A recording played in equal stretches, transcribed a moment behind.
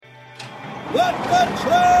Let the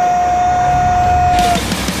truck!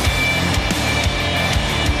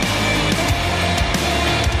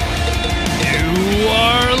 You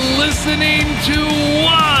are listening to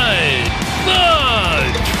What the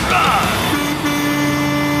Truck.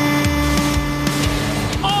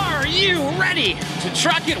 Are you ready to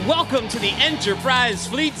truck it? Welcome to the Enterprise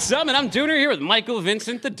Fleet Summit. I'm Dooner here with Michael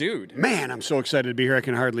Vincent, the Dude. Man, I'm so excited to be here. I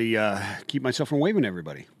can hardly keep myself from waving to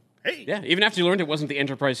everybody. Hey. Yeah, even after you learned it wasn't the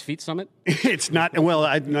Enterprise Fleet Summit? It's not. Well,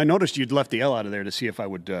 I noticed you'd left the L out of there to see if I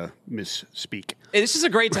would misspeak. Hey, this is a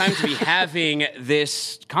great time to be having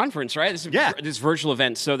this conference, right? This virtual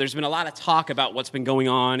event. So there's been a lot of talk about what's been going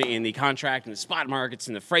on in the contract and the spot markets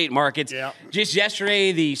and the freight markets. Yeah. Just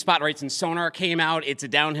yesterday, the spot rates in Sonar came out. It's a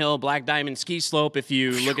downhill Black Diamond ski slope. If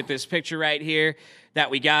you look at this picture right here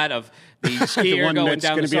that we got of the skier going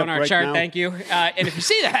down the Sonar chart, now. Thank you. And if you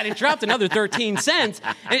see that, it dropped another 13 cents.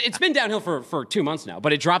 It's been downhill for 2 months now,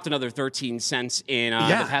 but it dropped another 13 cents in the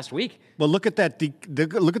past week. Well, look at that.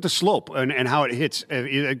 Look at the slope and how it hits.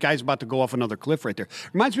 A guy's about to go off another cliff right there.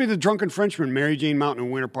 Reminds me of the Drunken Frenchman, Mary Jane Mountain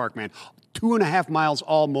in Winter Park, man. 2.5 miles,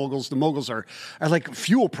 all moguls. The moguls are like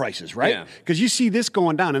fuel prices, right? Because you see this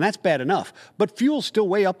going down, and that's bad enough. But fuel's still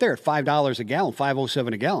way up there at $5 a gallon,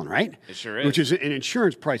 $5.07 a gallon, right? It sure is. Which is, and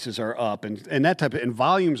insurance prices are up, and that type of, and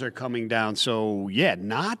volumes are coming down. So yeah,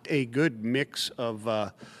 not a good mix of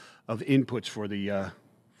inputs for the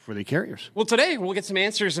carriers. Well, today we'll get some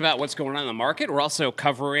answers about what's going on in the market. We're also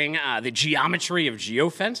covering the geometry of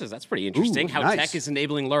geofences. That's pretty interesting. Ooh, how nice. tech is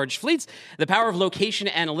enabling large fleets, the power of location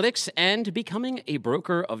analytics, and becoming a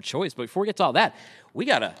broker of choice. But before we get to all that, we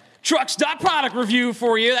got a Truck.product review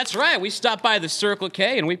for you. That's right. We stopped by the Circle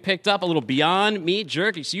K and we picked up a little Beyond Meat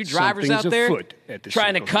jerky. So you drivers out there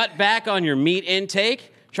trying to cut back on your meat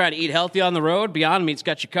intake, trying to eat healthy on the road, Beyond Meat's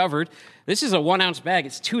got you covered. This is a 1-ounce bag.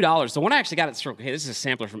 It's $2. The one I actually got at Circle K, this is a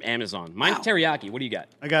sampler from Amazon. Mine's teriyaki. What do you got?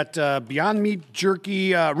 I got Beyond Meat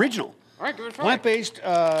Jerky Original. All right, give it a try. Plant-based.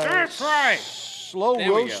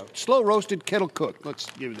 Slow roasted, kettle cooked. Let's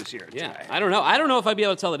give this here. Yeah, I don't know. I don't know if I'd be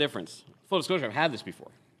able to tell the difference. Full disclosure, I've had this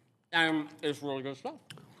before. It's really good stuff.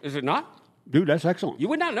 Is it not? Dude, that's excellent. You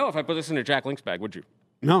would not know if I put this in a Jack Link's bag, would you?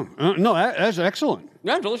 No, that's excellent.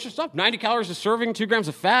 Yeah, delicious stuff. 90 calories a serving, 2 grams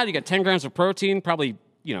of fat. You got 10 grams of protein, probably,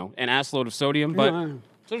 an ass load of sodium, but so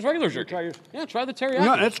there's regular jerky. Try the teriyaki.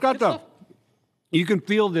 No, it's got the. You can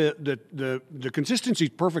feel the consistency's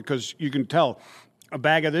perfect because you can tell a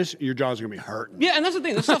bag of this, your jaw's gonna be hurting. Yeah, and that's the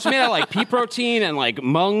thing. This stuff's made out of like pea protein and like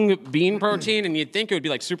mung bean protein, and you'd think it would be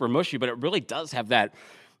like super mushy, but it really does have that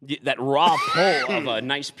raw pull of a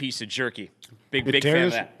nice piece of jerky. Big fan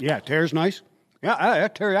of that. Yeah, tear's nice. Yeah,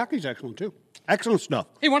 that teriyaki's excellent too. Excellent stuff.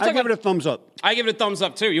 Hey, I give it a thumbs up. I give it a thumbs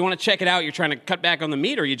up too. You want to check it out? You're trying to cut back on the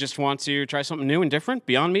meat, or you just want to try something new and different?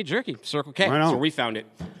 Beyond Meat jerky, Circle K. That's where we found it.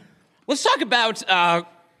 Let's talk about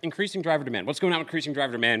increasing driver demand. What's going on with increasing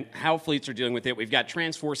driver demand? How fleets are dealing with it? We've got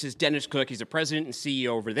Transforce's Dennis Cook. He's the president and CEO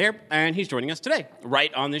over there, and he's joining us today,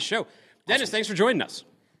 right on this show. Dennis, thanks for joining us.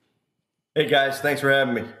 Hey guys, thanks for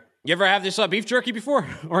having me. You ever have this beef jerky before,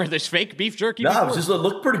 or this fake beef jerky? before? No, it just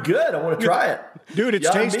looked pretty good. I want to try it, dude. It's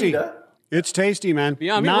tasty. It's tasty, man.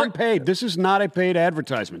 Not paid. This is not a paid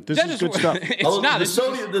advertisement. This is good stuff. It's not.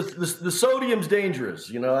 The sodium's dangerous.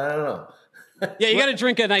 I don't know. Yeah, you got to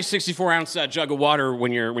drink a nice 64-ounce jug of water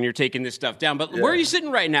when you're taking this stuff down. But where are you sitting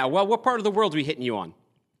right now? Well, what part of the world are we hitting you on?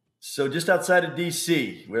 So just outside of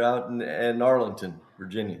D.C., we're out in Arlington,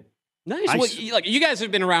 Virginia. Nice. Well, you guys have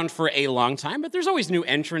been around for a long time, but there's always new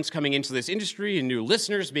entrants coming into this industry and new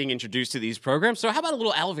listeners being introduced to these programs. So how about a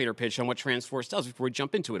little elevator pitch on what Transforce does before we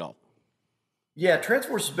jump into it all? Yeah,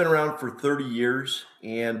 Transforce has been around for 30 years,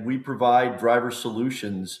 and we provide driver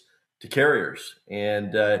solutions to carriers.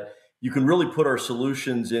 And you can really put our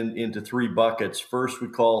solutions into 3 buckets. First, we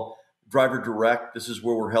call Driver Direct. This is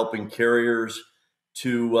where we're helping carriers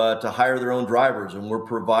to hire their own drivers, and we're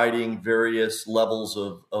providing various levels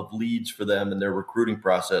of leads for them in their recruiting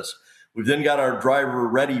process. We've then got our Driver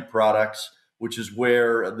Ready products, which is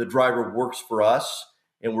where the driver works for us,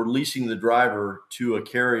 and we're leasing the driver to a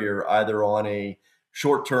carrier either on a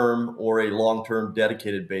short-term or a long-term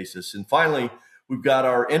dedicated basis. And finally, we've got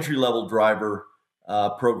our entry-level driver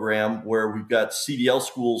program where we've got CDL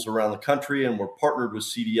schools around the country, and we're partnered with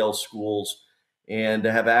CDL schools and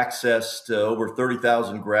to have access to over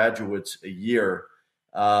 30,000 graduates a year.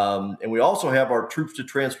 And we also have our Troops to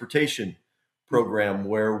Transportation program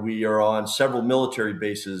where we are on several military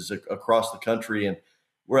bases across the country, and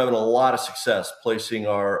we're having a lot of success placing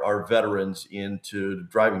our veterans into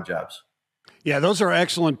driving jobs. Yeah, those are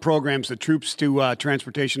excellent programs. The Troops to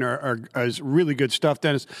Transportation is really good stuff,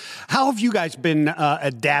 Dennis. How have you guys been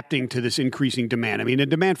adapting to this increasing demand? I mean, the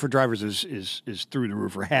demand for drivers is through the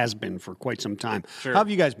roof, or has been for quite some time. Sure. How have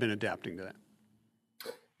you guys been adapting to that?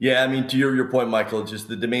 Yeah, I mean, to your point, Michael, just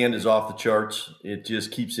the demand is off the charts. It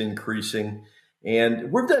just keeps increasing.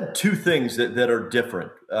 And we've done two things that are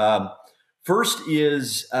different. First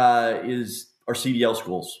is our CDL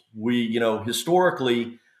schools. We,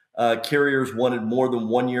 historically, carriers wanted more than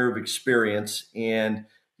 1 year of experience. And,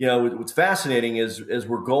 what's fascinating is as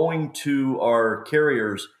we're going to our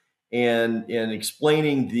carriers and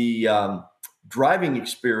explaining the driving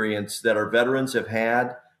experience that our veterans have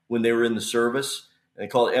had when they were in the service, and they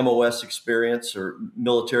call it MOS experience, or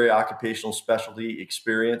military occupational specialty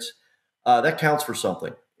experience, that counts for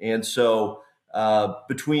something. And so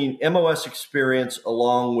between MOS experience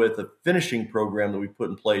along with a finishing program that we put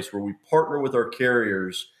in place where we partner with our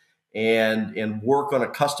carriers and work on a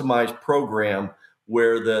customized program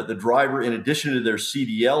where the driver, in addition to their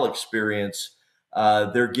CDL experience,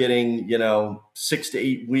 they're getting, 6 to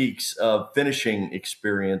 8 weeks of finishing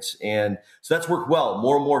experience. And so that's worked well.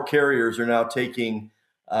 More and more carriers are now taking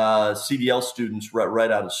CDL students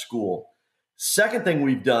right out of school. Second thing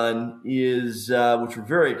we've done is, which we're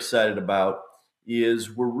very excited about,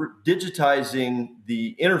 is we're digitizing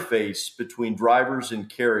the interface between drivers and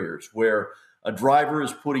carriers, where a driver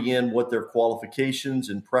is putting in what their qualifications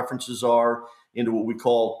and preferences are into what we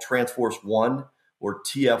call TransForce One, or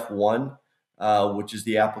TF1, which is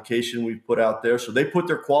the application we've put out there. So they put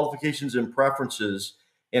their qualifications and preferences,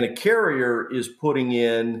 and a carrier is putting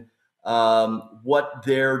in what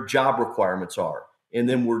their job requirements are. And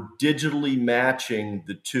then we're digitally matching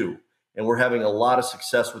the two. And we're having a lot of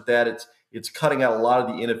success with that. It's cutting out a lot of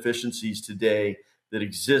the inefficiencies today that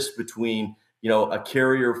exist between, a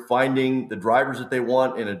carrier finding the drivers that they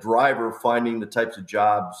want and a driver finding the types of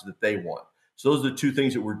jobs that they want. So those are the two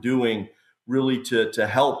things that we're doing really to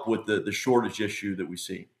help with the shortage issue that we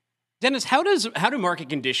see. Dennis, how do market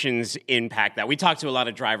conditions impact that? We talked to a lot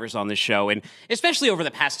of drivers on the show, and especially over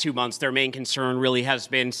the past 2 months, their main concern really has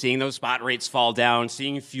been seeing those spot rates fall down,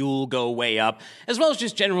 seeing fuel go way up, as well as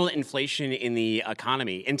just general inflation in the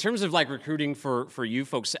economy. In terms of recruiting for you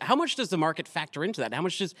folks, how much does the market factor into that? How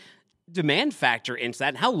much does demand factor into that?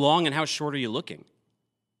 And how long and how short are you looking?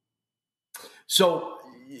 So,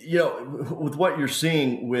 with what you're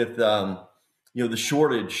seeing with, the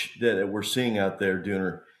shortage that we're seeing out there,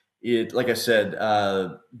 Dooner, like I said,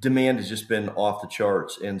 demand has just been off the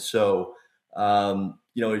charts. And so,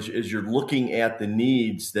 as you're looking at the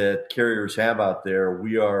needs that carriers have out there,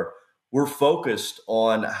 we're focused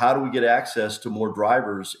on how do we get access to more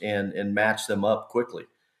drivers and match them up quickly.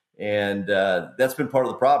 And that's been part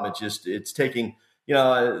of the problem. It's taking,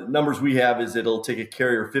 numbers we have is it'll take a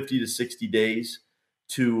carrier 50 to 60 days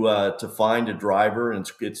to find a driver, and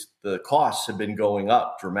the costs have been going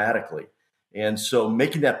up dramatically. And so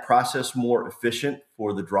making that process more efficient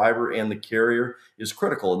for the driver and the carrier is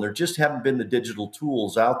critical. And there just haven't been the digital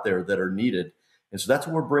tools out there that are needed. And so that's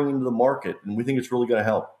what we're bringing to the market. And we think it's really going to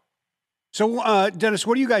help. So, Dennis,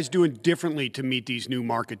 what are you guys doing differently to meet these new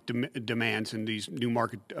market demands and these new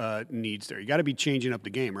market needs there? You got to be changing up the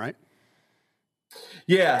game, right?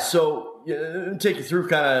 Yeah. So let me take you through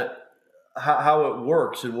kind of how it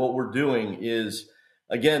works. And what we're doing is,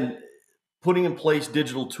 again, putting in place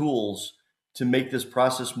digital tools to make this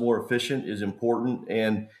process more efficient is important.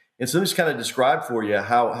 And so let me just kind of describe for you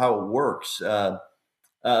how it works.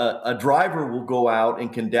 A driver will go out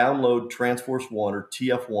and can download TransForce One or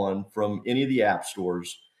TF1 from any of the app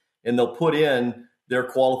stores, and they'll put in their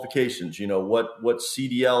qualifications. What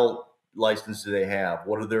CDL license do they have?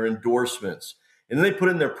 What are their endorsements? And then they put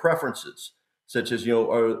in their preferences, such as,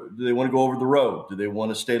 do they want to go over the road? Do they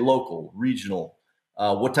want to stay local, regional?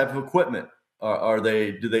 What type of equipment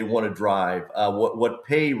do they want to drive? What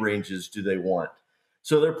pay ranges do they want?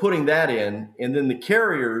 So they're putting that in, and then the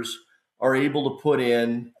carriers are able to put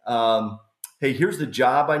in, hey, here's the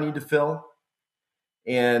job I need to fill.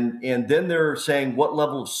 And then they're saying what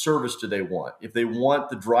level of service do they want. If they want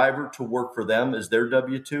the driver to work for them as their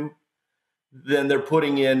W-2, then they're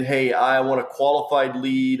putting in, hey, I want a qualified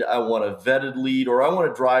lead, I want a vetted lead, or I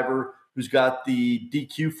want a driver who's got the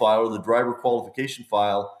DQ file or the driver qualification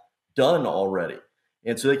file done already.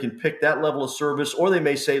 And so they can pick that level of service, or they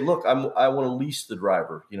may say, look, I want to lease the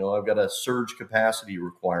driver. I've got a surge capacity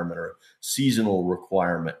requirement or a seasonal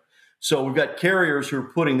requirement. So we've got carriers who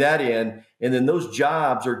are putting that in, and then those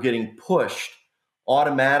jobs are getting pushed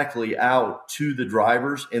automatically out to the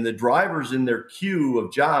drivers, and the drivers in their queue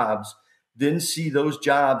of jobs then see those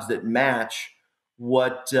jobs that match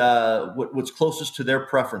what's closest to their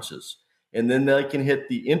preferences. and then they can hit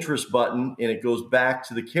the interest button and it goes back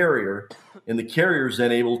to the carrier, and the carrier is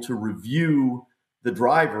then able to review the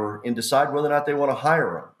driver and decide whether or not they want to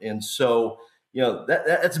hire him. And so,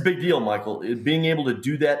 that's a big deal, Michael, being able to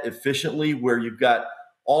do that efficiently, where you've got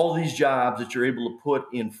all these jobs that you're able to put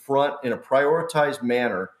in front in a prioritized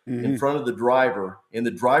manner in front of the driver, and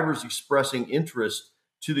the driver's expressing interest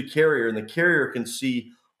to the carrier, and the carrier can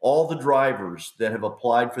see all the drivers that have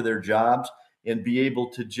applied for their jobs and be able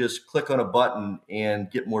to just click on a button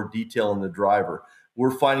and get more detail on the driver.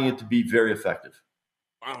 We're finding it to be very effective.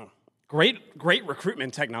 Wow. Great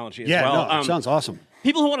recruitment technology as yeah, well. No, it sounds awesome.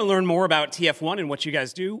 People who want to learn more about TF1 and what you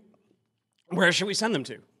guys do, where should we send them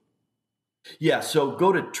to? Yeah, so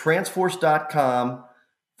go to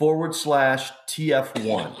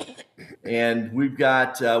transforce.com/TF1. And we've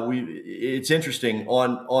got, it's interesting,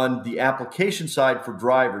 on the application side for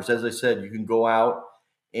drivers, as I said, you can go out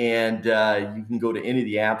and you can go to any of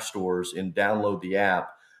the app stores and download the app.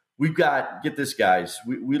 We've got, get this, guys,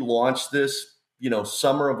 we launched this,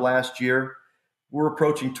 summer of last year. We're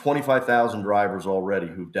approaching 25,000 drivers already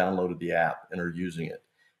who've downloaded the app and are using it.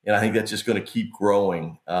 And I think that's just going to keep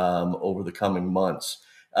growing over the coming months.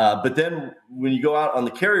 But then when you go out on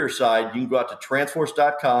the carrier side, you can go out to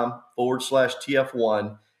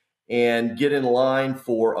transforce.com/TF1 and get in line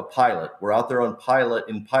for a pilot. We're out there on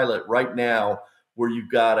pilot right now, where you've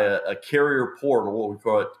got a carrier portal,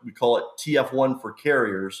 what we call it TF1 for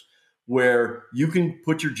carriers, where you can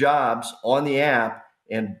put your jobs on the app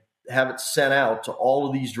and have it sent out to all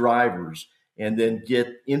of these drivers, and then get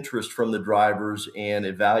interest from the drivers and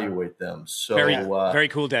evaluate them. So very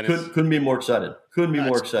cool, Dennis. Couldn't be more excited.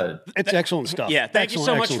 More excited. It's excellent stuff. Yeah, thank you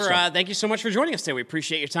so much for joining us today. We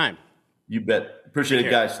appreciate your time. You bet. Appreciate it,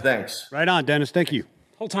 guys. Thanks. Right on, Dennis. Thank you.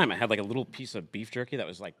 Whole time I had like a little piece of beef jerky that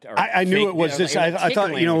was like. I knew it was this. I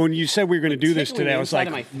thought, when you said we were going to do this today, I was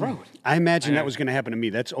like, my throat. I imagine that was going to happen to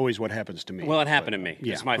me. That's always what happens to me. Well, it happened to me.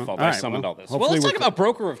 Yeah. It's my fault. All I right, summoned all this. well, Well, let's hopefully talk about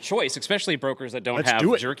broker of choice, especially brokers that don't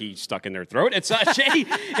have jerky stuck in their throat. It's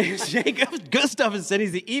Jay Gustafson.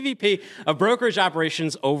 He's the EVP of brokerage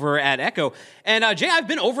operations over at Echo. And Jay, I've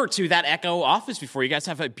been over to that Echo office before. You guys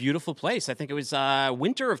have a beautiful place. I think it was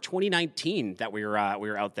winter of 2019 that we were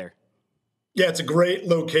out there. Yeah, it's a great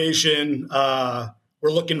location. We're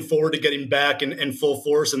looking forward to getting back in full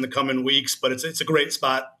force in the coming weeks, but it's a great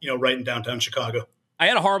spot, right in downtown Chicago. I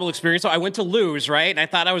had a horrible experience. So I went to Lou's, right? And I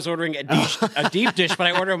thought I was ordering a deep dish, but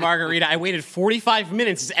I ordered a margarita. I waited 45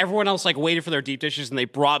 minutes as everyone else waited for their deep dishes, and they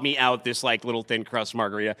brought me out this little thin crust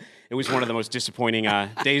margarita. It was one of the most disappointing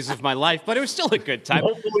days of my life, but it was still a good time.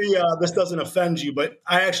 Hopefully this doesn't offend you, but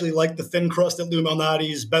I actually like the thin crust at Lou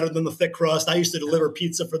Malnati's better than the thick crust. I used to deliver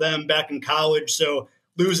pizza for them back in college, so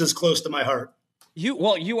Lou's is close to my heart.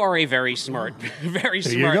 You are a very smart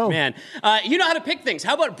man. You know how to pick things.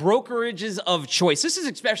 How about brokerages of choice? This is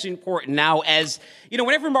especially important now as,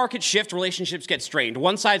 whenever markets shift, relationships get strained.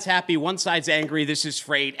 One side's happy, one side's angry. This is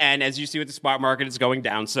freight. And as you see with the spot market, it's going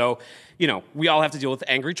down. So, we all have to deal with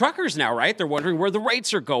angry truckers now, right? They're wondering where the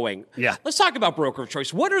rates are going. Yeah. Let's talk about broker of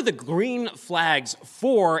choice. What are the green flags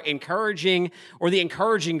for the encouraging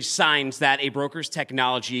signs that a broker's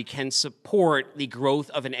technology can support the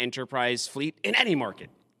growth of an enterprise fleet in any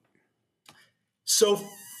market? So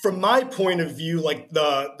from my point of view,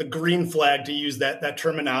 the green flag, to use that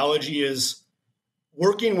terminology, is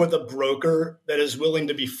working with a broker that is willing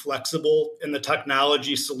to be flexible in the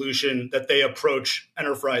technology solution that they approach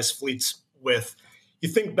enterprise fleets with. You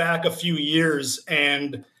think back a few years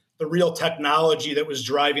and the real technology that was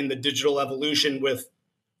driving the digital evolution with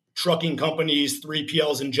trucking companies,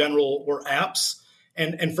 3PLs in general, were apps.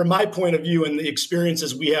 And from my point of view and the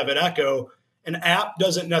experiences we have at Echo, an app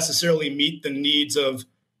doesn't necessarily meet the needs of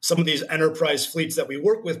some of these enterprise fleets that we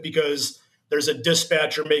work with, because there's a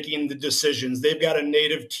dispatcher making the decisions. They've got a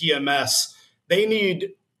native TMS. They need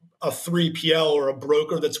a 3PL or a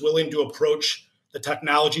broker that's willing to approach the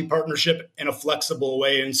technology partnership in a flexible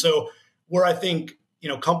way. And so where I think,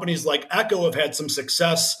 companies like Echo have had some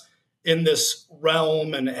success in this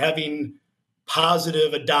realm and having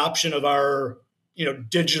positive adoption of our,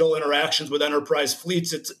 digital interactions with enterprise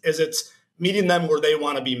fleets, it's meeting them where they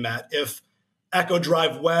want to be met. If Echo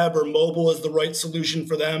Drive Web or mobile is the right solution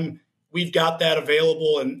for them, we've got that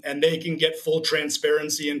available, and they can get full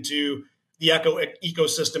transparency into the Echo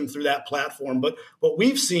ecosystem through that platform. But what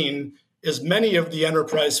we've seen is many of the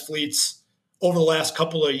enterprise fleets over the last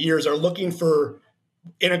couple of years are looking for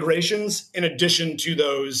integrations in addition to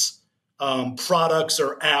those products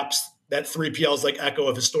or apps that 3PLs like Echo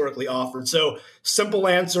have historically offered. So simple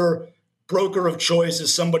answer, broker of choice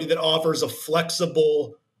is somebody that offers a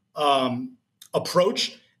flexible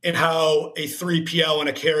approach in how a 3PL and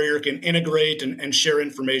a carrier can integrate and share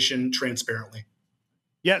information transparently.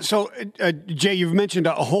 Yeah. So, Jay, you've mentioned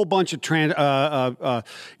a whole bunch of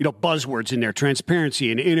buzzwords in there: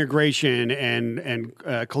 transparency and integration and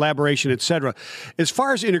collaboration, et cetera. As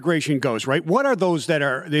far as integration goes, right? What are those that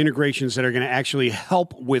are the integrations that are going to actually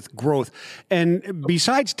help with growth? And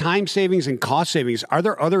besides time savings and cost savings, are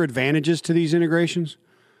there other advantages to these integrations?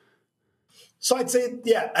 So I'd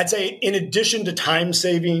say in addition to time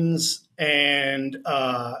savings and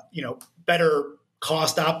better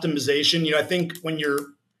cost optimization, I think when you're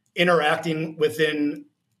interacting within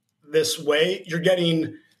this way, you're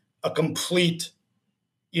getting a complete,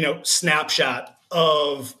 snapshot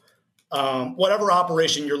of whatever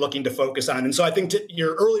operation you're looking to focus on. And so I think to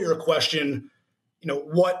your earlier question,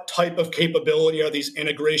 what type of capability are these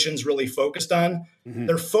integrations really focused on? Mm-hmm.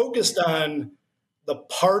 They're focused on the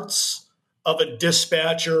parts of a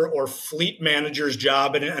dispatcher or fleet manager's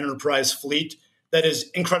job in an enterprise fleet that is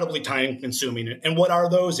incredibly time consuming. And what are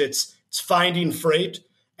those? It's finding freight,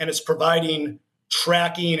 and it's providing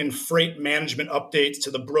tracking and freight management updates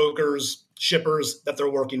to the brokers, shippers that they're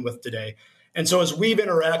working with today. And so as we've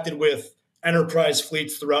interacted with enterprise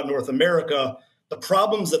fleets throughout North America, the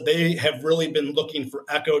problems that they have really been looking for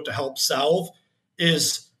Echo to help solve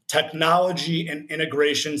is technology and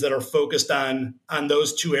integrations that are focused on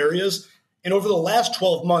those two areas. And over the last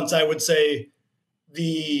 12 months, I would say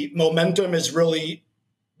the momentum is really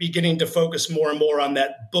beginning to focus more and more on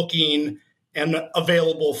that booking and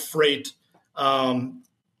available freight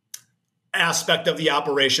aspect of the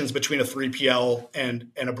operations between a 3PL and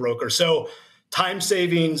a broker. So time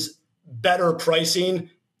savings, better pricing,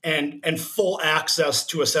 and full access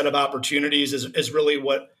to a set of opportunities is really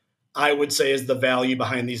what I would say is the value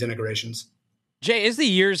behind these integrations. Jay, as the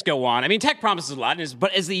years go on, I mean, tech promises a lot,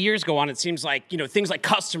 but as the years go on, it seems like, things like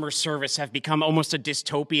customer service have become almost a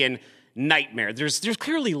dystopian nightmare. There's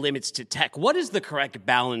clearly limits to tech. What is the correct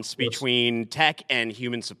balance between tech and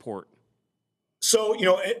human support? So,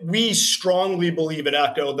 we strongly believe at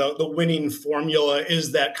Echo the winning formula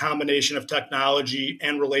is that combination of technology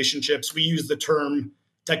and relationships. We use the term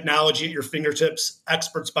technology at your fingertips,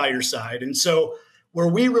 experts by your side. And so where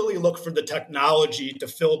we really look for the technology to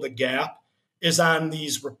fill the gap is on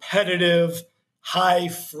these repetitive,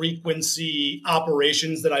 high-frequency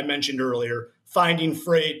operations that I mentioned earlier, finding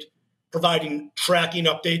freight, providing tracking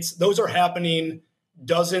updates. Those are happening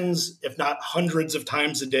dozens, if not hundreds of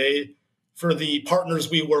times a day for the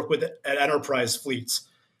partners we work with at enterprise fleets,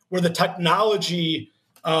 where the technology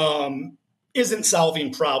isn't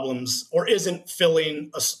solving problems or isn't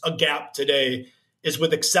filling a gap today is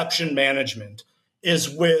with exception management, is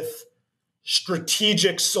with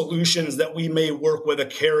strategic solutions that we may work with a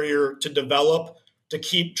carrier to develop to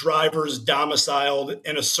keep drivers domiciled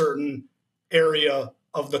in a certain area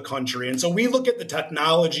of the country. And so we look at the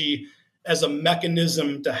technology as a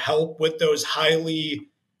mechanism to help with those highly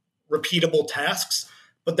repeatable tasks.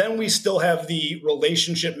 But then we still have the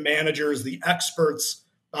relationship managers, the experts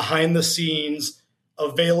behind the scenes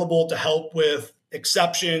available to help with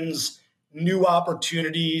exceptions, new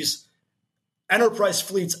opportunities. Enterprise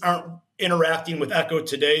fleets aren't interacting with Echo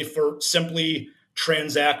today for simply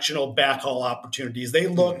transactional backhaul opportunities. They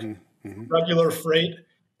look regular freight,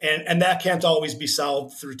 and that can't always be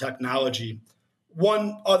solved through technology.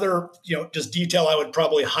 One other, just detail I would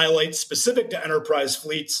probably highlight specific to enterprise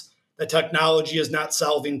fleets that technology is not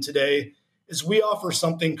solving today is we offer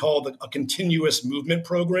something called a continuous movement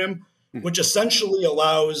program, which essentially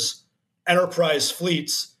allows enterprise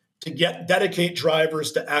fleets to dedicate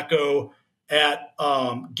drivers to Echo at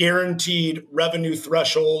guaranteed revenue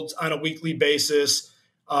thresholds on a weekly basis.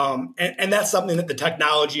 And that's something that the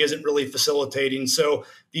technology isn't really facilitating. So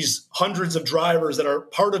these hundreds of drivers that are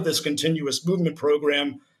part of this continuous movement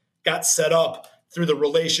program got set up through the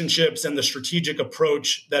relationships and the strategic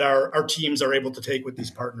approach that our teams are able to take with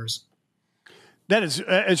these partners. That is,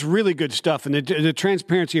 it's really good stuff, and the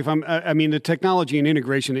transparency. The technology and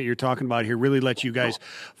integration that you're talking about here really lets you guys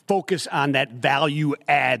focus on that value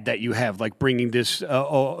add that you have, like bringing this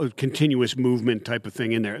continuous movement type of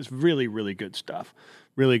thing in there. It's really, really good stuff.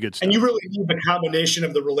 Really good stuff. And you really need the combination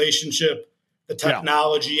of the relationship, the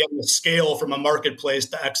technology, and the scale from a marketplace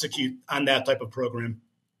to execute on that type of program.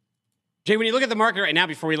 Jay, when you look at the market right now,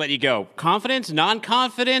 before we let you go, confidence,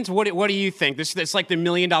 non-confidence, what do you think? This like the $1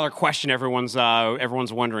 million question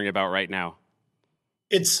everyone's wondering about right now.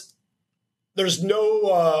 There's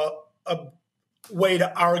no a way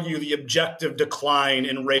to argue the objective decline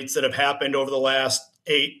in rates that have happened over the last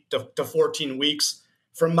 8 to 14 weeks.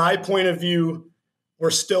 From my point of view,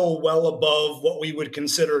 we're still well above what we would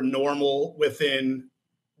consider normal within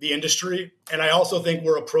the industry. And I also think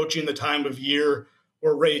we're approaching the time of year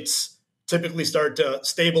where rates typically start to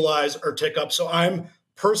stabilize or tick up. So I'm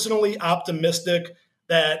personally optimistic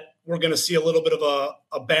that we're going to see a little bit of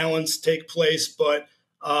a balance take place, but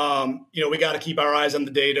we got to keep our eyes on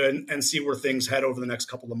the data and see where things head over the next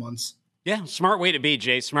couple of months. Yeah, smart way to be,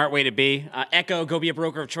 Jay. Smart way to be. Echo, go be a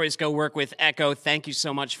broker of choice. Go work with Echo. Thank you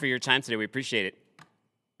so much for your time today. We appreciate it.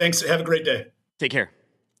 Thanks. Have a great day. Take care.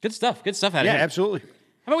 Good stuff. Good stuff out of Yeah, him. absolutely.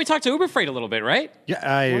 How about we talk to Uber Freight a little bit, right? Yeah,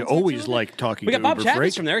 I always like talking We to got Bob Uber Chapman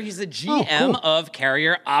Freight. from there. He's the GM cool. of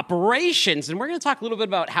Carrier Operations, and we're going to talk a little bit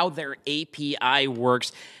about how their API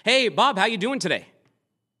works. Hey, Bob, how you doing today?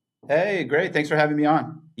 Hey, great. Thanks for having me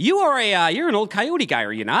on. You are you're an old Coyote guy,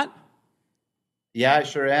 are you not? Yeah, I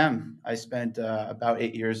sure am. I spent about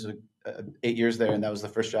 8 years there, and that was the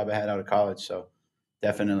first job I had out of college. So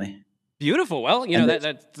definitely. Beautiful. Well, that's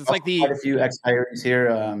like the quite a few ex-hirees here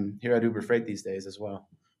at Uber Freight these days as well.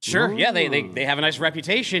 Sure. Yeah, they have a nice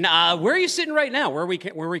reputation. Where are you sitting right now? Where are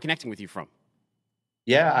we connecting with you from?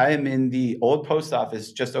 Yeah, I am in the old post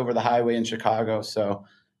office just over the highway in Chicago. So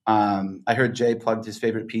I heard Jay plugged his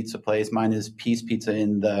favorite pizza place. Mine is Peace Pizza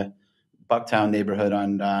in the Bucktown neighborhood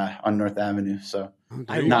on North Avenue. So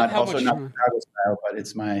not Chicago style, but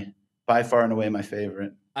it's by far and away my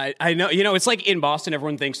favorite. I know, it's like in Boston,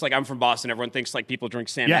 everyone thinks like I'm from Boston. Everyone thinks like people drink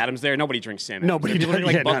Sam Adams there. Nobody drinks Sam Adams. Nobody People does. drink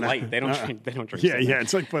like Yeah, Bud no. Light. They don't drink Yeah, Sam yeah, Adams.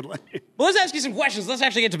 it's like Bud Light. Well, let's ask you some questions. Let's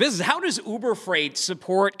actually get to business. How does Uber Freight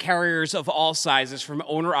support carriers of all sizes, from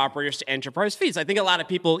owner-operators to enterprise fleets? I think a lot of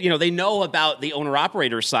people, they know about the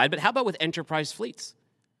owner-operator side, but how about with enterprise fleets?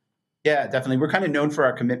 Yeah, definitely. We're kind of known for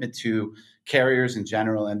our commitment to carriers in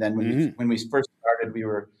general. And then when we first started, we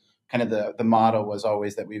were kind of the model was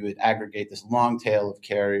always that we would aggregate this long tail of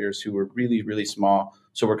carriers who were really, really small.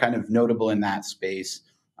 So we're kind of notable in that space.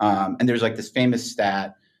 And there's like this famous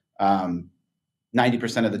stat,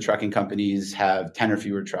 90% of the trucking companies have 10 or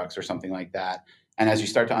fewer trucks or something like that. And as you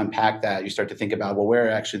start to unpack that, you start to think about, well, where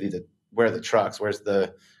are the trucks? Where's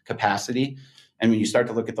the capacity? And when you start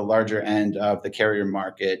to look at the larger end of the carrier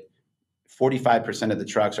market, 45% of the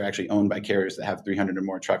trucks are actually owned by carriers that have 300 or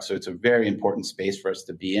more trucks. So it's a very important space for us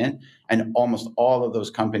to be in. And almost all of those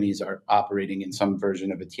companies are operating in some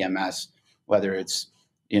version of a TMS, whether it's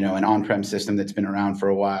an on-prem system that's been around for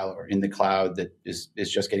a while or in the cloud that is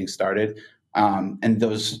just getting started. And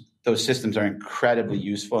those systems are incredibly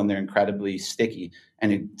useful, and they're incredibly sticky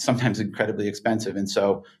and sometimes incredibly expensive. And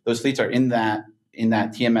so those fleets are in that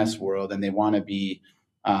TMS world, and they want to be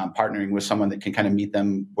partnering with someone that can kind of meet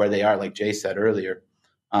them where they are, like Jay said earlier.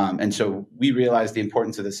 And so we realized the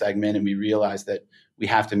importance of the segment, and we realized that we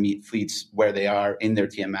have to meet fleets where they are in their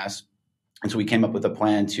TMS. And so we came up with a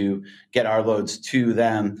plan to get our loads to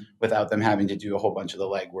them without them having to do a whole bunch of the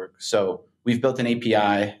legwork. So we've built an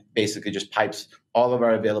API, basically just pipes all of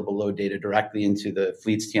our available load data directly into the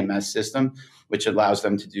fleet's TMS system, which allows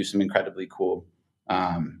them to do some incredibly cool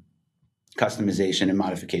customization and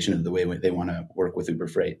modification of the way they want to work with Uber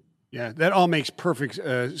Freight. Yeah, that all makes perfect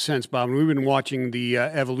sense, Bob. And we've been watching the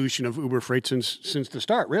evolution of Uber Freight since the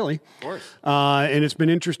start, really. Of course. And it's been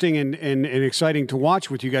interesting and exciting to watch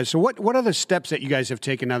with you guys. So what are the steps that you guys have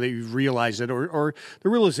taken now that you've realized it, or the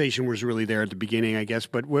realization was really there at the beginning, I guess,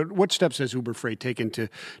 but what steps has Uber Freight taken to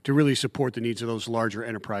really support the needs of those larger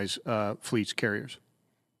enterprise fleets, carriers?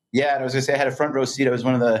 Yeah, and I was going to say I had a front row seat. I was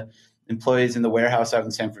one of the employees in the warehouse out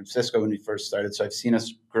in San Francisco when we first started. So I've seen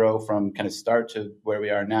us grow from kind of start to where we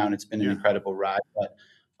are now, and it's been an incredible ride. But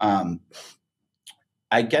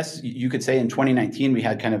I guess you could say in 2019, we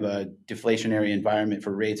had kind of a deflationary environment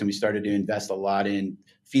for rates, and we started to invest a lot in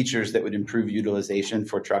features that would improve utilization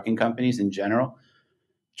for trucking companies in general.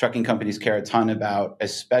 Trucking companies care a ton about,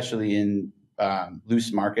 especially in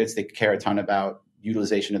loose markets, they care a ton about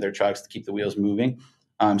utilization of their trucks to keep the wheels moving.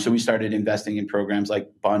 So we started investing in programs like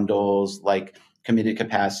bundles, like committed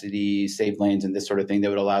capacity, save lanes, and this sort of thing that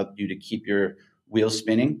would allow you to keep your wheels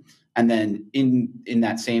spinning. And then in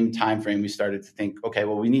that same time frame, we started to think, okay,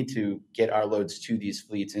 well, we need to get our loads to these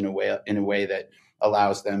fleets in a way that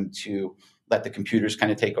allows them to let the computers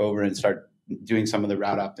kind of take over and start doing some of the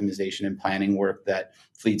route optimization and planning work that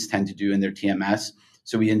fleets tend to do in their TMS.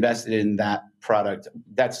 So we invested in that product.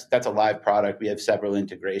 That's a live product. We have several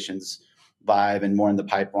integrations live and more in the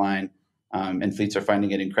pipeline, and fleets are finding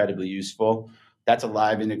it incredibly useful. That's a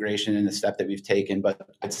live integration and a step that we've taken. But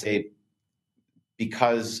I'd say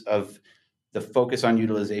because of the focus on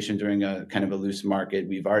utilization during a kind of a loose market,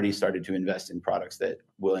 we've already started to invest in products that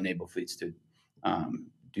will enable fleets to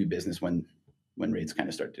do business when rates kind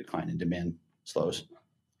of start to decline and demand slows.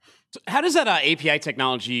 So how does that API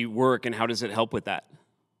technology work, and how does it help with that?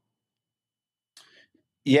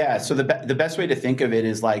 Yeah. So the best way to think of it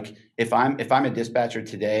is like if I'm a dispatcher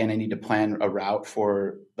today and I need to plan a route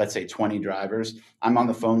for, let's say, 20 drivers, I'm on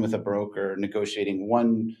the phone with a broker negotiating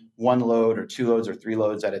one load or 2 loads or 3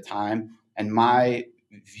 loads at a time, and my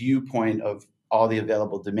viewpoint of all the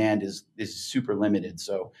available demand is super limited.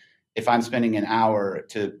 So if I'm spending an hour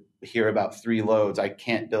to hear about 3 loads, I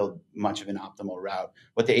can't build much of an optimal route.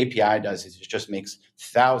 What the API does is it just makes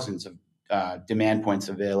thousands of demand points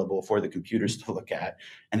available for the computers to look at.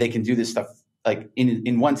 And they can do this stuff like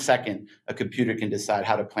in 1 second, a computer can decide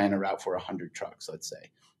how to plan a route for 100 trucks, let's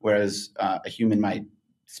say. Whereas a human might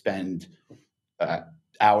spend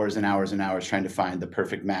hours and hours and hours trying to find the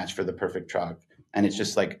perfect match for the perfect truck. And it's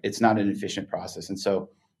just like, it's not an efficient process. And so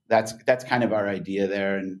that's kind of our idea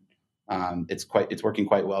there. And it's working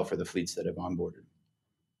quite well for the fleets that have onboarded.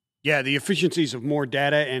 Yeah, the efficiencies of more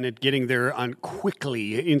data and it getting there on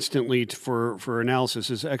quickly, instantly for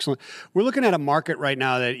analysis is excellent. We're looking at a market right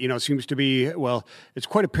now that seems to be, well, it's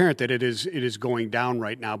quite apparent that it is going down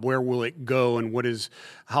right now. Where will it go, and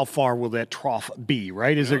how far will that trough be?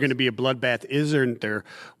 Right? Is there going to be a bloodbath? Isn't there?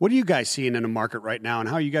 What are you guys seeing in the market right now, and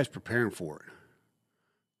how are you guys preparing for it?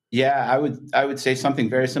 Yeah, I would say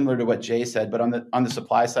something very similar to what Jay said, but on the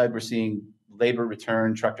supply side, we're seeing labor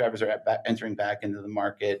return. Truck drivers are entering back into the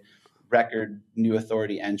market. Record new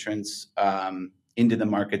authority entrants into the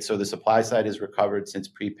market. So the supply side has recovered since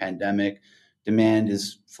pre-pandemic. Demand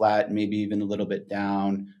is flat, maybe even a little bit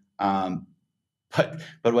down. But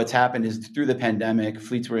what's happened is through the pandemic,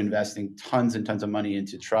 fleets were investing tons and tons of money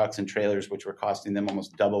into trucks and trailers, which were costing them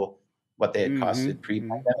almost double what they had costed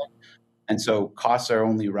pre-pandemic. And so costs are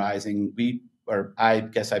only rising. I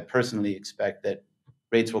guess I personally expect that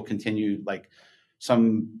rates will continue like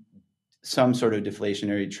some sort of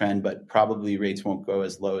deflationary trend, but probably rates won't go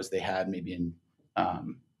as low as they had maybe in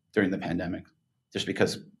during the pandemic, just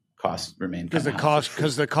because costs remain because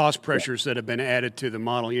the cost pressures that have been added to the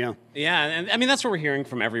model. Yeah, and I mean that's what we're hearing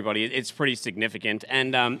from everybody. It's pretty significant,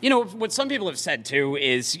 and what some people have said too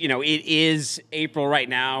is it is April right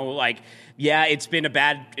now. Like, yeah, it's been a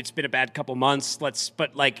bad couple months.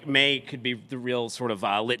 But May could be the real sort of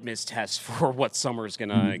litmus test for what summer is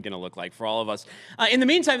gonna look like for all of us. In the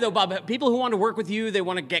meantime, though, Bob, people who want to work with you, they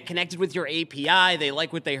want to get connected with your API, they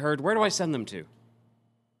like what they heard. Where do I send them to?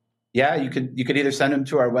 Yeah, you could either send them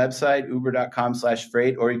to our website,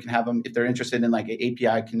 uber.com/freight, or you can have them, if they're interested in like an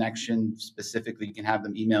API connection specifically, you can have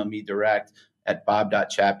them email me direct at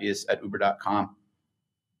bob.chappius@uber.com.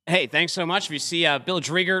 Hey, thanks so much. If you see Bill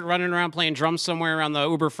Driegert running around playing drums somewhere around the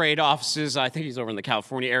Uber Freight offices, I think he's over in the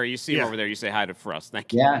California area. You see him over there, you say hi for us.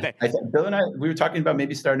 Thank you. Yeah, Bill and I, we were talking about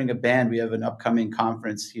maybe starting a band. We have an upcoming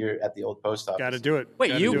conference here at the old post office. Got to do it.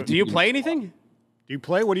 Wait, do you play anything? Do you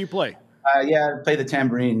play? What do you play? Yeah, I play the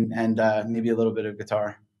tambourine and maybe a little bit of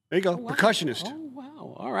guitar. There you go. Oh, wow. Percussionist. Oh,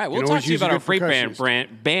 wow. All right. We'll talk to you about our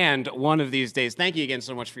Freight band one of these days. Thank you again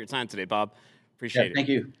so much for your time today, Bob. Appreciate it. Thank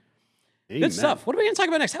you. Good stuff. What are we going to talk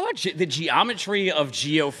about next? How about the geometry of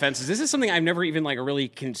geofences? This is something I've never even really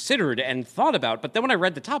considered and thought about. But then when I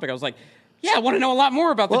read the topic, I was like, yeah, I want to know a lot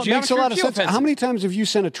more about the geometry it makes a lot of of geofences. sense. How many times have you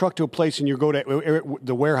sent a truck to a place and you go to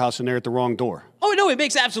the warehouse and they're at the wrong door? Oh, no, it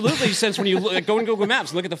makes absolutely sense when you go in Google Maps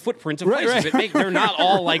and look at the footprint of places. They're not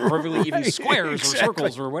all perfectly even squares or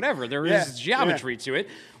circles or whatever. There is geometry to it.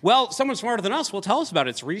 Well, someone smarter than us will tell us about it.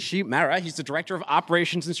 It's Rishi Mehra. He's the Director of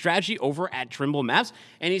Operations and Strategy over at Trimble Maps,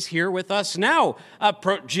 and he's here with us now.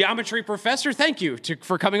 Geometry professor, thank you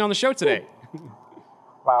for coming on the show today.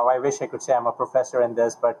 Wow, I wish I could say I'm a professor in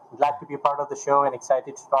this, but glad to be a part of the show and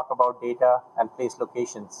excited to talk about data and place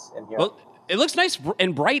locations in here. Well, it looks nice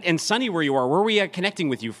and bright and sunny where you are. Where are we connecting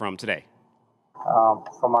with you from today?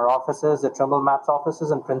 From our offices, the Trimble Maps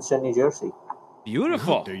offices in Princeton, New Jersey.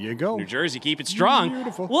 Beautiful. There you go. New Jersey, keep it strong.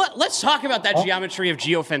 Beautiful. Well, let's talk about that geometry of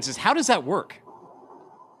geofences. How does that work?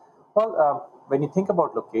 Well, when you think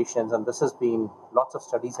about locations, and lots of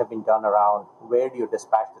studies have been done around where do you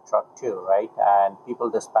dispatch the truck to, right? And people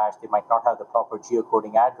dispatch, they might not have the proper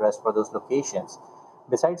geocoding address for those locations.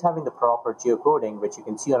 Besides having the proper geocoding, which you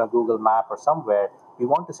can see on a Google map or somewhere, we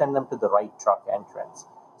want to send them to the right truck entrance.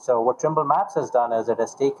 So what Trimble Maps has done is it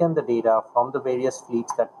has taken the data from the various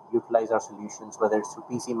fleets that utilize our solutions, whether it's through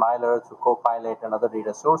PC Miler, through Copilot, and other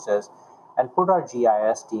data sources, and put our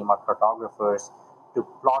GIS team, our cartographers, to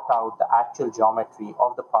plot out the actual geometry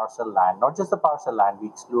of the parcel land. Not just the parcel land, we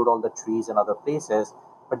exclude all the trees and other places,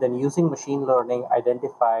 but then using machine learning,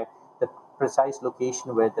 identify the precise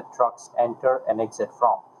location where the trucks enter and exit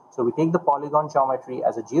from. So we take the polygon geometry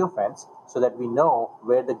as a geofence so that we know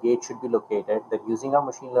where the gate should be located, that using our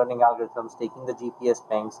machine learning algorithms, taking the GPS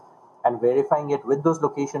pings and verifying it with those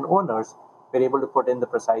location owners, we're able to put in the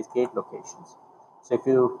precise gate locations. So if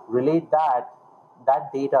you relate that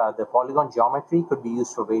data, the polygon geometry could be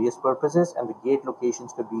used for various purposes, and the gate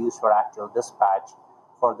locations could be used for actual dispatch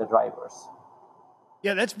for the drivers.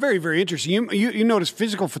 Yeah, that's very, very interesting. You notice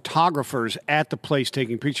physical photographers at the place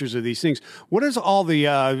taking pictures of these things. What are all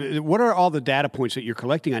the data points that you're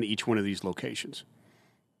collecting on each one of these locations?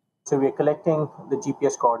 So we're collecting the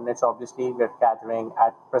GPS coordinates. Obviously, we're gathering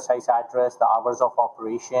at precise address, the hours of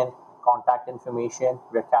operation, contact information.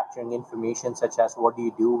 We're capturing information such as what do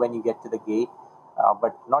you do when you get to the gate,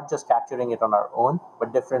 but not just capturing it on our own,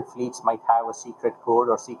 but different fleets might have a secret code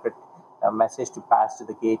or secret message to pass to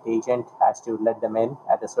the gate agent as to let them in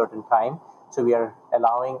at a certain time. So we are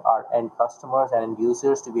allowing our end customers and end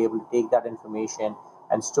users to be able to take that information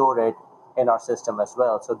and store it in our system as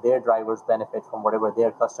well, so their drivers benefit from whatever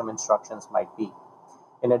their custom instructions might be.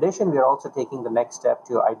 In addition, we are also taking the next step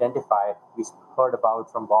to identify, we heard about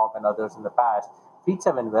from Bob and others in the past, fleets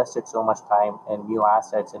have invested so much time in new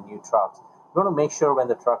assets and new trucks. We want to make sure when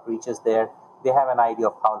the truck reaches there, they have an idea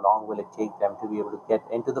of how long will it take them to be able to get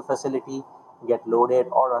into the facility, get loaded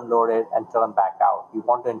or unloaded, and turn back out. We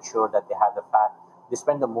want to ensure that they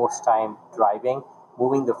spend the most time driving,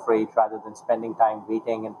 moving the freight, rather than spending time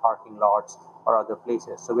waiting in parking lots or other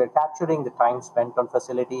places. So we're capturing the time spent on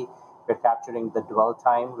facility. We're capturing the dwell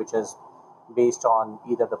time, which is based on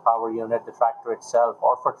either the power unit, the tractor itself,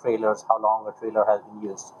 or for trailers, how long a trailer has been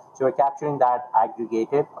used. So we're capturing that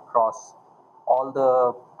aggregated across all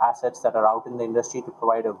the assets that are out in the industry to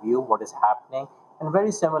provide a view what is happening. And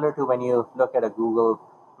very similar to when you look at a Google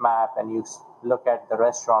map and you look at the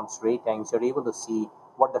restaurant's ratings, you're able to see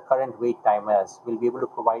what the current wait time is. We'll be able to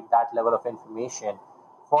provide that level of information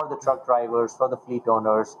for the truck drivers, for the fleet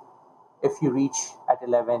owners. If you reach at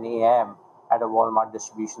 11 a.m. at a Walmart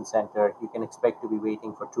distribution center, you can expect to be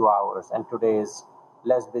waiting for 2 hours. And today is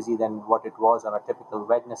less busy than what it was on a typical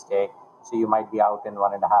Wednesday, so you might be out in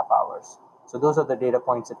 1.5 hours. So those are the data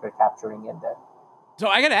points that we're capturing in there. So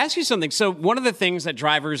I got to ask you something. So one of the things that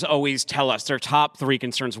drivers always tell us, their top 3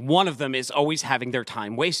 concerns, one of them is always having their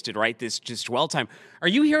time wasted, right? This just dwell time. Are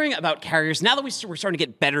you hearing about carriers, now that we're starting to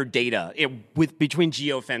get better data between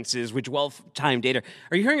geofences, with dwell time data,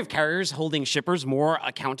 are you hearing of carriers holding shippers more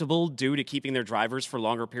accountable due to keeping their drivers for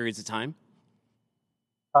longer periods of time?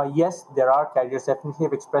 Yes, there are carriers definitely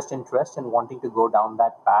have expressed interest in wanting to go down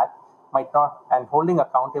that path. Might not, and holding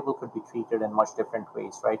accountable could be treated in much different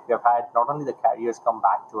ways, right? We have had not only the carriers come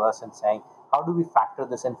back to us and saying, how do we factor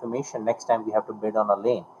this information next time we have to bid on a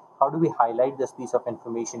lane? How do we highlight this piece of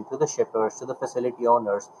information to the shippers, to the facility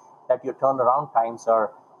owners, that your turnaround times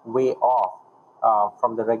are way off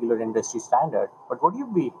from the regular industry standard? But what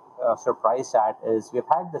you'd be surprised at is we've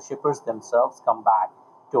had the shippers themselves come back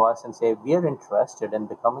to us and say, we are interested in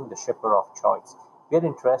becoming the shipper of choice. We're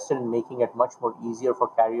interested in making it much more easier for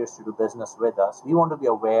carriers to do business with us. We want to be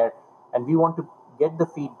aware, and we want to get the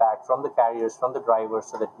feedback from the carriers, from the drivers,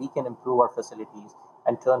 so that we can improve our facilities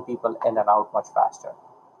and turn people in and out much faster.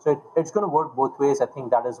 So it's going to work both ways. I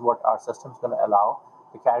think that is what our system is going to allow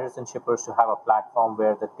the carriers and shippers to have a platform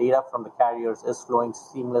where the data from the carriers is flowing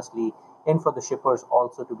seamlessly in for the shippers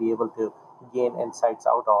also to be able to gain insights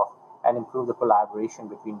out of and improve the collaboration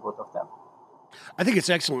between both of them. I think it's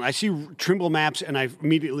excellent. I see Trimble maps, and I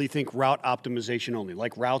immediately think route optimization only,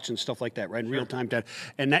 like routes and stuff like that, right? Real time data.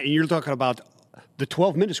 And you're talking about the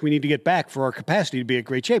 12 minutes we need to get back for our capacity to be in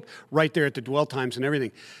great shape, right there at the dwell times and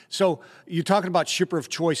everything. So you're talking about shipper of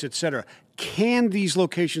choice, et cetera. Can these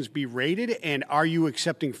locations be rated, and are you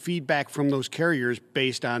accepting feedback from those carriers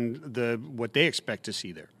based on what they expect to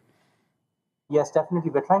see there? Yes,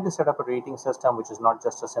 definitely. We're trying to set up a rating system which is not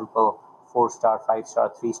just a simple 4-star,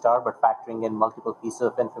 5-star, 3-star, but factoring in multiple pieces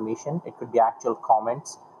of information. It could be actual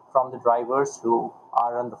comments from the drivers who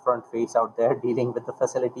are on the front face out there dealing with the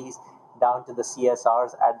facilities, down to the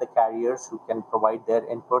CSRs at the carriers who can provide their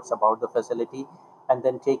inputs about the facility, and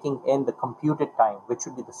then taking in the computed time, which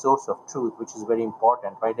should be the source of truth, which is very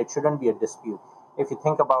important, right? It shouldn't be a dispute. If you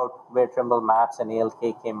think about where Trimble Maps and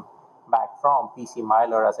ALK came back from, PC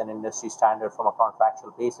Miler as an industry standard from a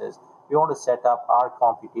contractual basis, we want to set up our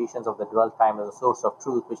computations of the dwell time as a source of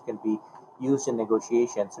truth, which can be used in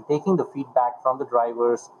negotiations. So taking the feedback from the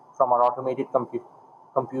drivers, from our automated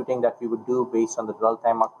computing that we would do based on the dwell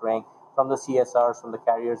time occurring, from the CSRs, from the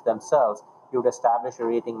carriers themselves, you would establish a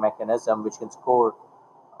rating mechanism which can score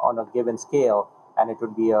on a given scale, and it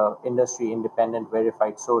would be a industry independent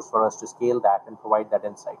verified source for us to scale that and provide that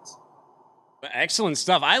insights. Excellent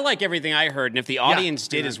stuff. I like everything I heard, and if the audience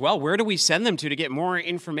did as well, where do we send them to get more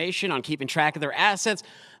information on keeping track of their assets,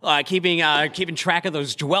 keeping track of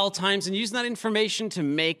those dwell times, and using that information to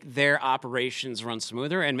make their operations run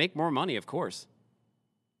smoother and make more money, of course?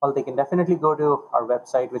 Well, they can definitely go to our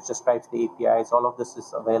website, which describes the APIs. All of this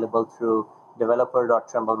is available through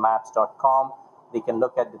developer.trimblemaps.com. They can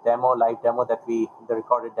look at the live demo the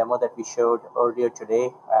recorded demo that we showed earlier today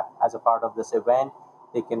as a part of this event.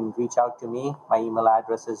 They can reach out to me. My email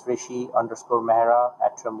address is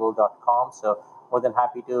rishi_mehra@trimble.com. So more than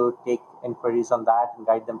happy to take inquiries on that and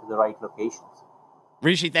guide them to the right locations.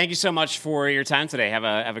 Rishi, thank you so much for your time today. Have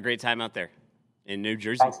a great time out there in New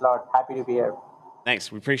Jersey. Thanks a lot. Happy to be here.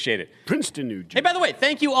 Thanks. We appreciate it. Princeton, New Jersey. Hey, by the way,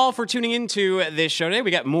 thank you all for tuning into this show today.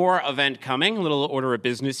 We got more event coming. A little order of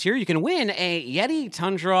business here. You can win a Yeti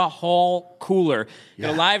Tundra Hall cooler.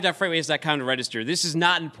 Go to live.freightwaves.com to register. This is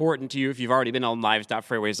not important to you if you've already been on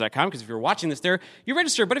live.freightwaves.com, because if you're watching this there, you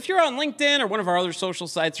register. But if you're on LinkedIn or one of our other social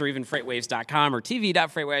sites, or even freightwaves.com or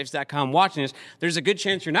tv.freightwaves.com watching this, there's a good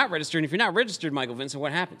chance you're not registered. And if you're not registered, Michael Vincent,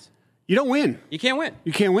 what happens? You don't win. You can't win.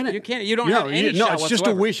 You can't win it. You can't. You don't have any shot No, it's whatsoever. just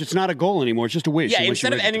a wish. It's not a goal anymore. It's just a wish. Yeah,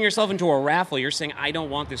 instead of ending yourself into a raffle, you're saying, I don't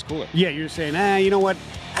want this cooler. Yeah, you're saying, you know what?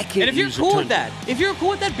 I can't. And if you're use cool a with that,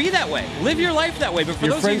 be that way. Live your life that way. But for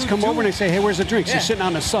your those friends of you who come over and they say, hey, where's the drinks? Yeah. You're sitting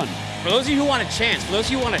on the sun. For those of you who want a chance, for those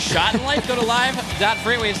of you who want a shot in life, go to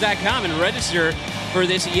live.freightwaves.com and register for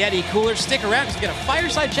this Yeti cooler. Stick around because we got a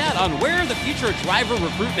fireside chat on where the future of driver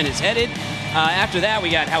recruitment is headed. After that, we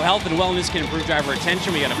got how health and wellness can improve driver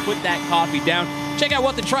retention. We got to put that coffee down. Check out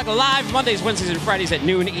What the Truck live Mondays, Wednesdays, and Fridays at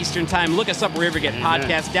noon Eastern Time. Look us up wherever you get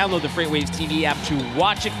podcasts. Download the FreightWaves TV app to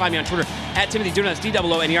watch it. Find me on Twitter at Timothy Dooner. That's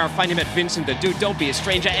DOONER. Find him at Vincent the Dude. Don't be a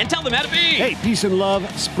stranger and tell them how to be. Hey, peace and love.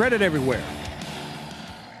 Spread it everywhere.